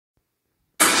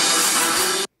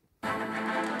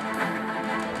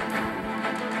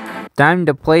Time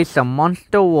to play some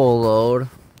Monster Warlord.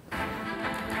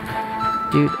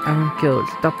 Dude, I don't care.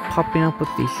 Stop popping up with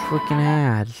these freaking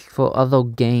ads for other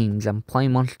games. I'm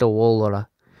playing Monster Warlord.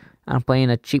 I'm playing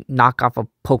a cheap knockoff of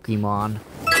Pokemon.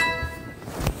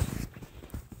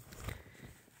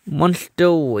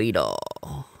 Monster Wader.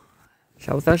 Is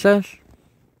that what that says?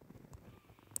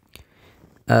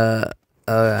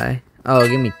 Alright. Oh,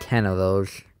 give me 10 of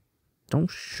those.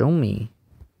 Don't show me.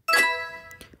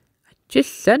 I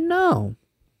just said no.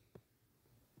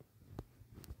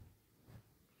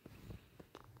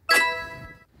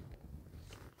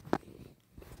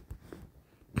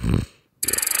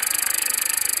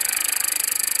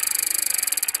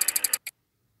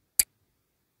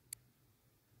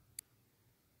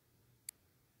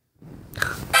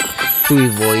 Three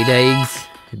void eggs.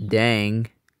 Dang.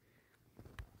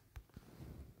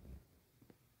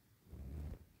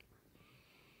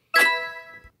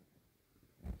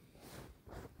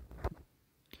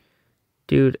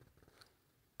 Dude,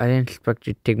 I didn't expect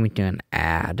you to take me to an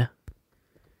ad.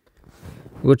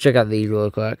 We'll check out these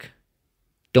real quick.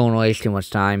 Don't waste too much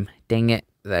time. Dang it.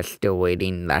 That's still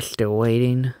waiting. That's still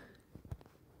waiting.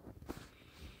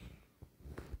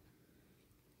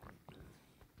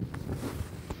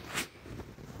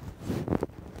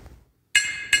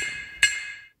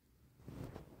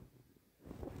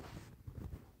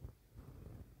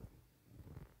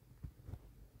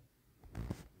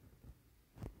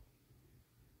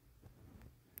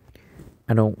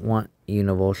 I don't want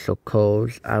universal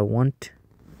codes. I want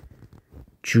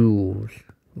jewels.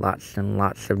 Lots and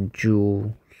lots of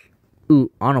jewels.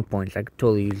 Ooh, honor points. I could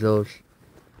totally use those.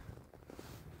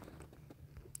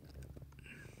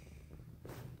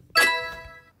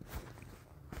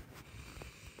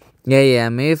 Yeah,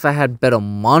 maybe if I had better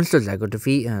monsters, I could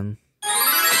defeat him.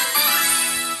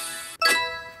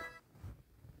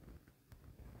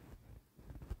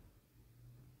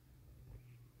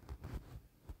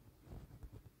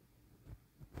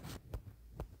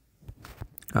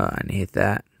 Oh, I need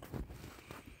that.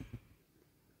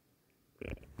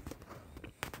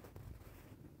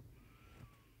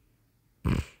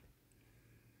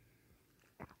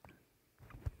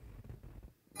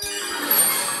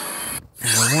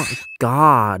 I want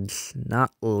gods,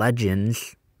 not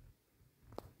legends.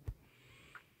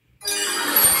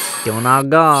 Still not a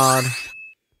god.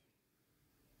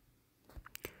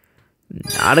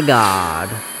 Not a god.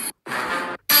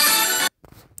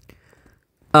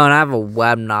 Oh, and I have a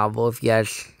web novel if you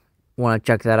guys want to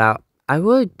check that out. I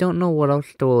really don't know what else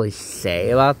to really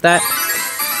say about that.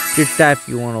 Just that if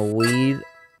you want to read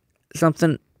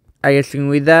something, I guess you can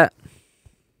read that.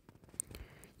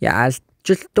 Yeah, I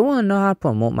just don't want to know how to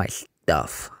promote my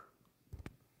stuff.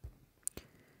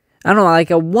 I don't know,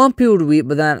 like I want people to read it,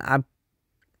 but then I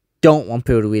don't want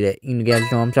people to read it. You guys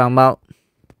know what I'm talking about?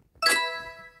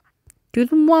 Dude,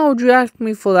 then why would you ask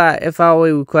me for that if I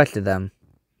already requested them?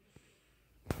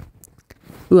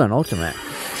 Ooh, an ultimate.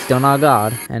 Still not a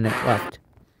god, and it left.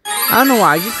 I don't know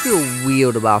why, I just feel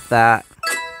weird about that.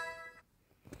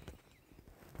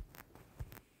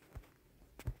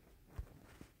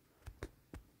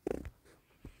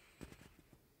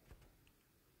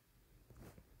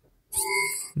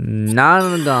 Not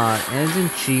a god.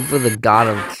 Isn't Shiva the god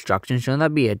of destruction? Shouldn't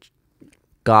that be a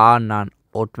god, not an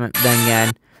ultimate?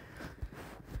 Then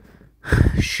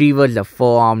again, Shiva's a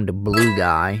full-armed blue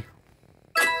guy.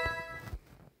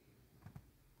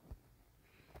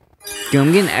 Dude,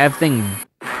 I'm getting everything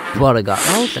but a god.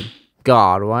 Oh, it's a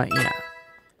god, right? Yeah.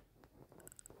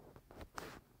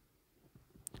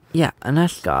 Yeah, an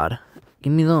S god.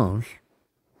 Give me those.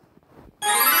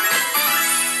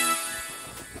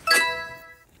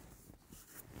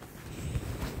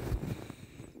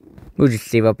 We'll just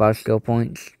save up our skill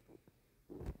points.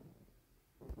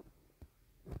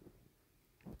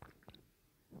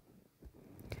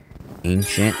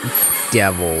 Ancient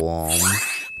Devil Worm.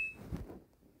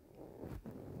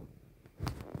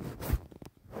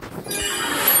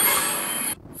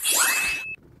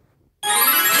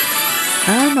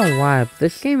 I don't know why, but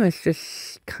this game is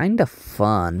just kind of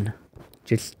fun.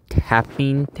 Just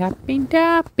tapping, tapping,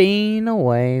 tapping.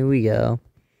 Away we go.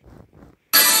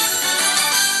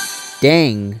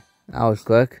 Dang, that was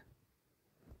quick.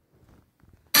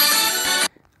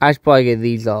 I should probably get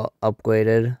these all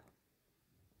upgraded.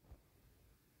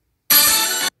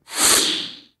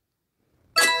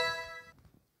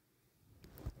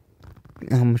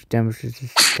 How much damage does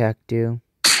this attack do?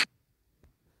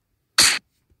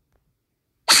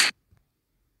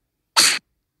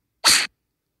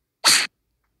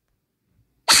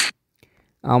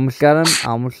 Almost got him.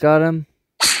 Almost got him.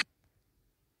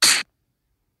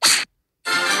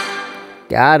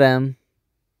 Got him.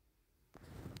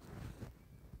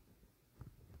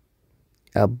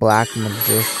 A black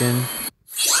magician.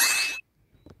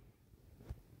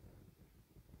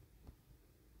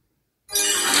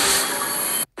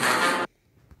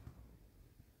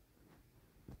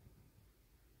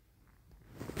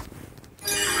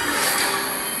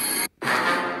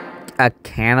 A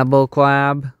cannibal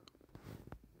crab.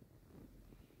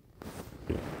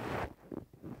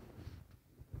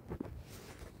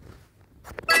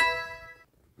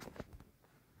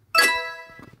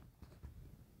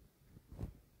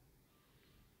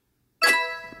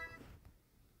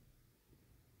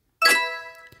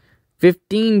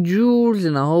 $15 jewels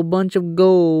and a whole bunch of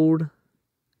gold.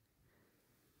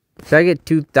 So I get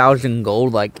 2,000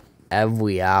 gold like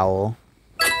every hour.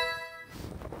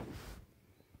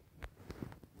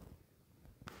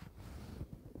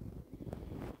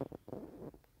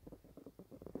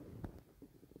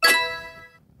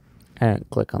 I didn't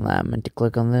click on that. I meant to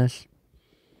click on this.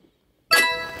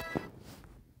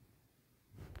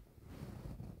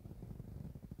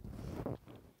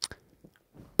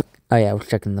 Oh yeah, I was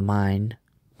checking the mine.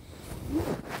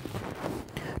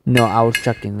 No, I was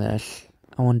checking this.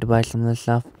 I wanted to buy some of this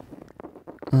stuff.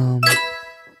 Dude,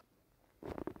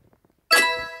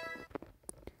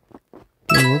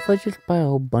 what if I just buy a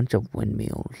whole bunch of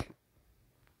windmills?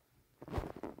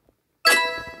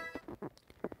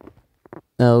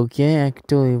 Okay, I could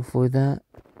totally afford that.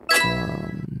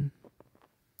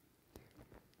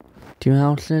 2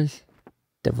 houses?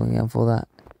 Definitely gonna afford that.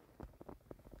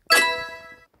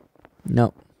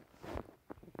 Nope.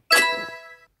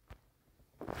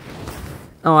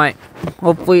 Alright.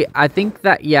 Hopefully, I think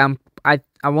that, yeah, I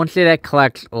want to say that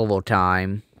collects over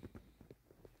time.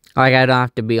 Like, I don't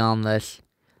have to be on this,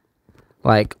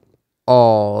 like,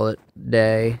 all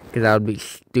day. Because that would be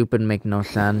stupid and make no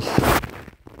sense.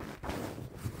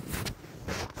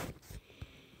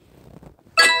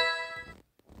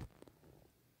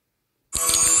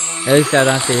 At least I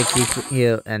don't have to keep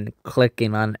here and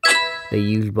clicking on the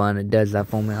use button. It does that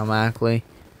for me automatically.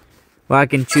 Well, I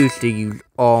can choose to use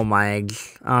all my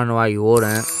eggs. I don't know why you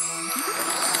wouldn't.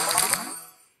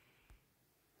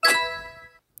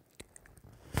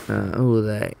 Who are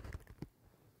they?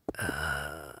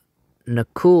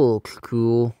 Nicole looks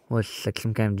cool. What's like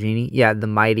some kind of genie? Yeah, the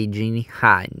mighty genie.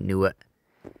 Ha, I knew it.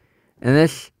 And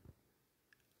this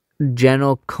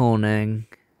General Koning.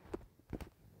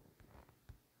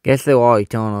 Guess they're all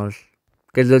Eternals.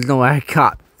 Because there's no way I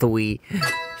got 3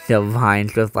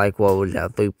 divines with like, what was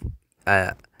that?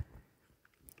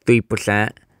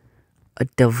 3%. A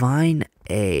divine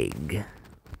egg.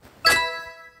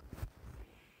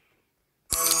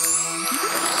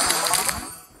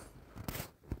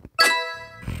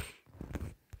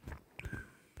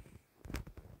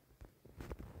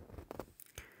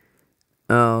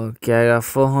 Okay, I got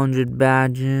 400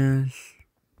 badges.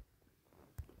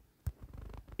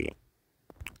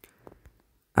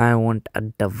 I want a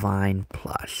divine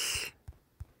plus.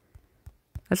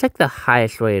 That's like the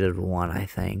highest rated one, I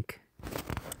think.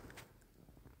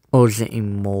 Or is it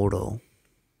immortal?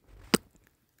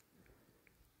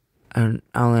 I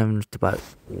only have just about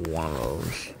one of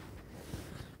those.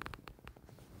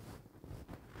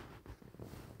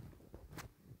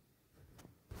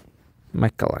 My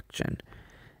collection.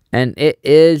 And it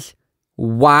is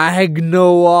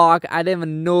Ragnarok. I didn't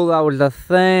even know that was a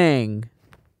thing.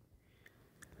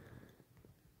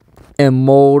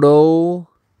 Immortal.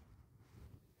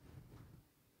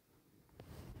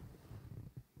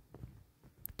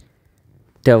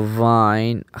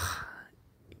 Divine.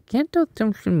 Can't tell the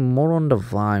difference between immortal and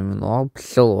divine. They're all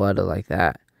silhouetted like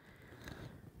that.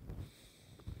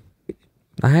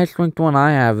 The highest ranked one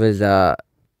I have is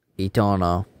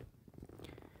Eternal.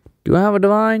 Do I have a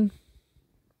divine?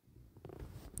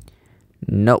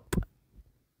 Nope.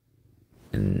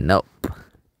 Nope.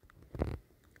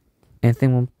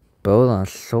 Anything better than a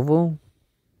silver?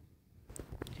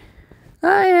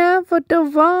 I have a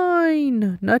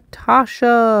divine!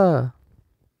 Natasha!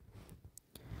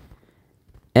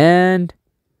 And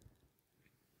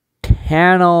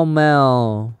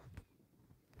Tanelmel.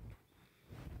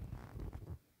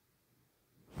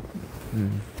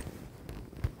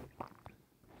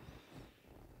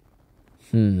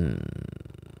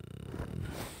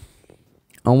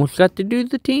 Almost got to do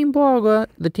the team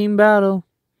battle.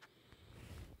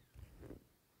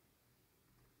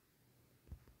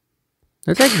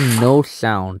 There's like no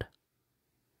sound.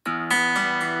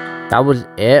 That was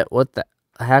it? What the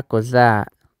heck was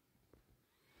that?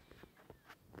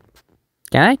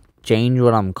 Can I change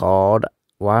what I'm called?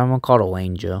 Why am I called a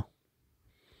ranger?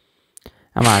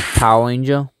 Am I a Power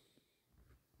Ranger?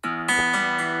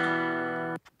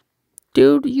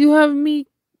 Dude, you have me.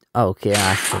 Okay,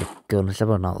 actually, goodness, I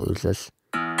better not lose this.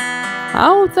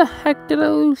 How the heck did I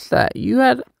lose that? You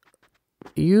had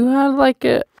like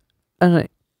an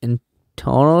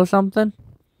internal or something?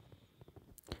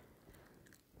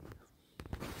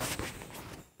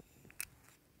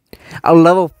 A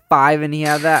level 5 and he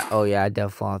had that? Oh yeah, I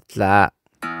definitely lost that.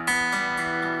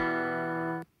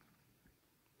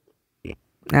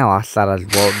 I lost that as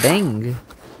well. Dang.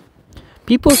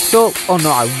 People so... Oh no,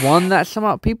 I won that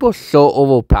somehow. People are so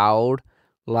overpowered.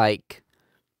 Like,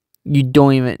 you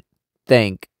don't even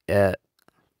think it.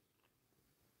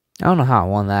 I don't know how I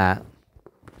won that.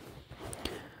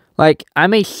 Like, I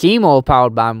may seem overpowered,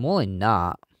 but I'm really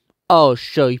not. Oh,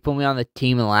 sure, you put me on the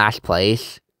team in last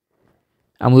place.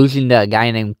 I'm losing to a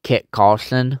guy named Kit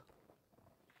Carlson.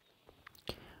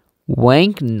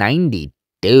 Wank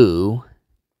 92.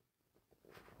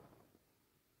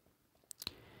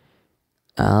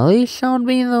 At least someone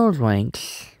being those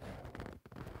wanks.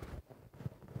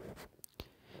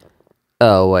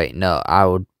 Oh, wait, no, I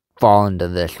would fall into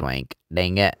this wank.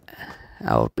 Dang it.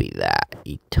 I would be that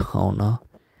eternal.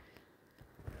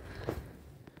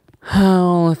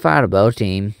 Oh, if I had a bow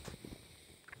team.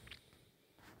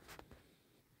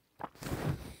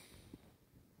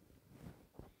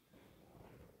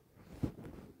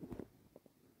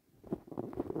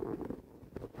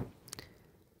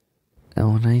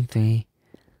 Oh, 93.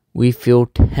 We feel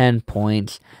 10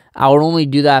 points. I would only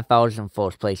do that if I was in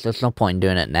first place. There's no point in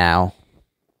doing it now.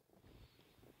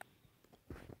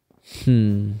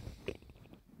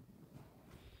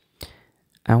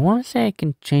 I want to say I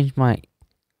can change my...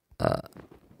 I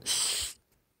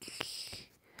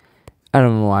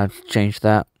don't know why I've changed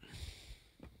that.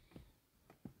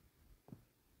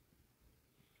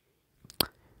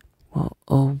 Well,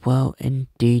 oh, well,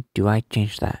 indeed do I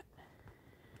change that.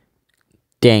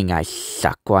 Dang, I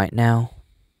suck right now.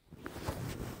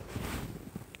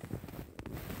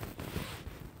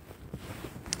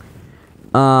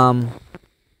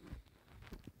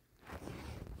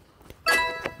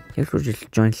 Guess we'll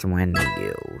just join some random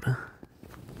guild.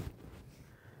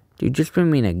 Dude, just put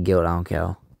me in a guild, I don't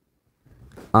care.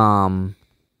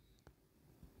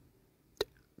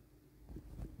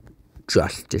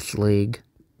 Justice League.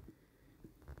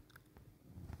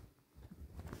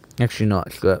 Actually, no,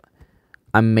 it's good.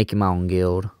 I'm making my own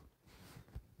guild.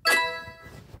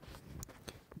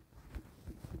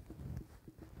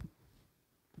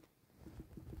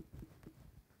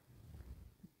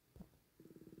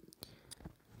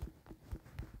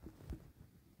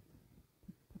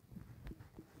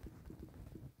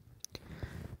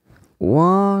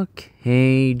 War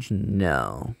cage,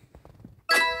 no.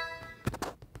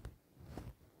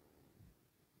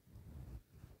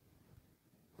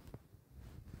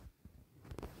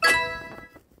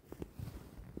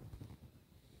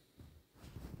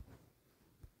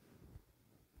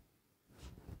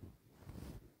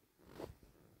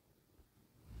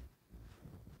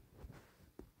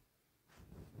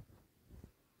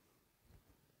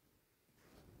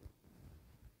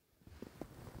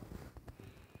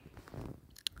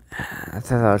 I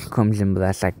thought that was crimson, but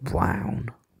that's like brown.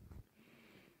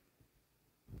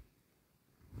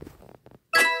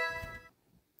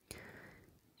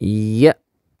 Yep.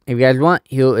 If you guys want,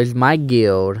 here is my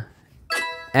guild.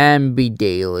 And be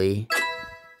daily.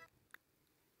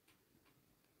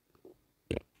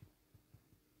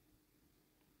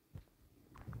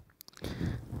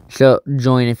 So,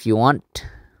 join if you want.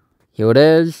 Here it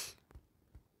is.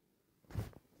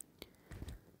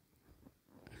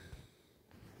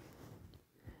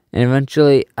 And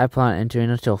eventually, I plan on entering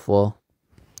a till.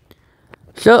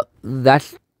 So,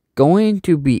 that's going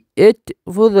to be it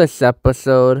for this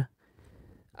episode.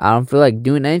 I don't feel like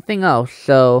doing anything else.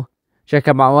 So, check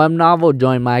out my web novel,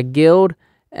 join my guild,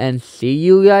 and see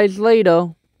you guys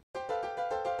later.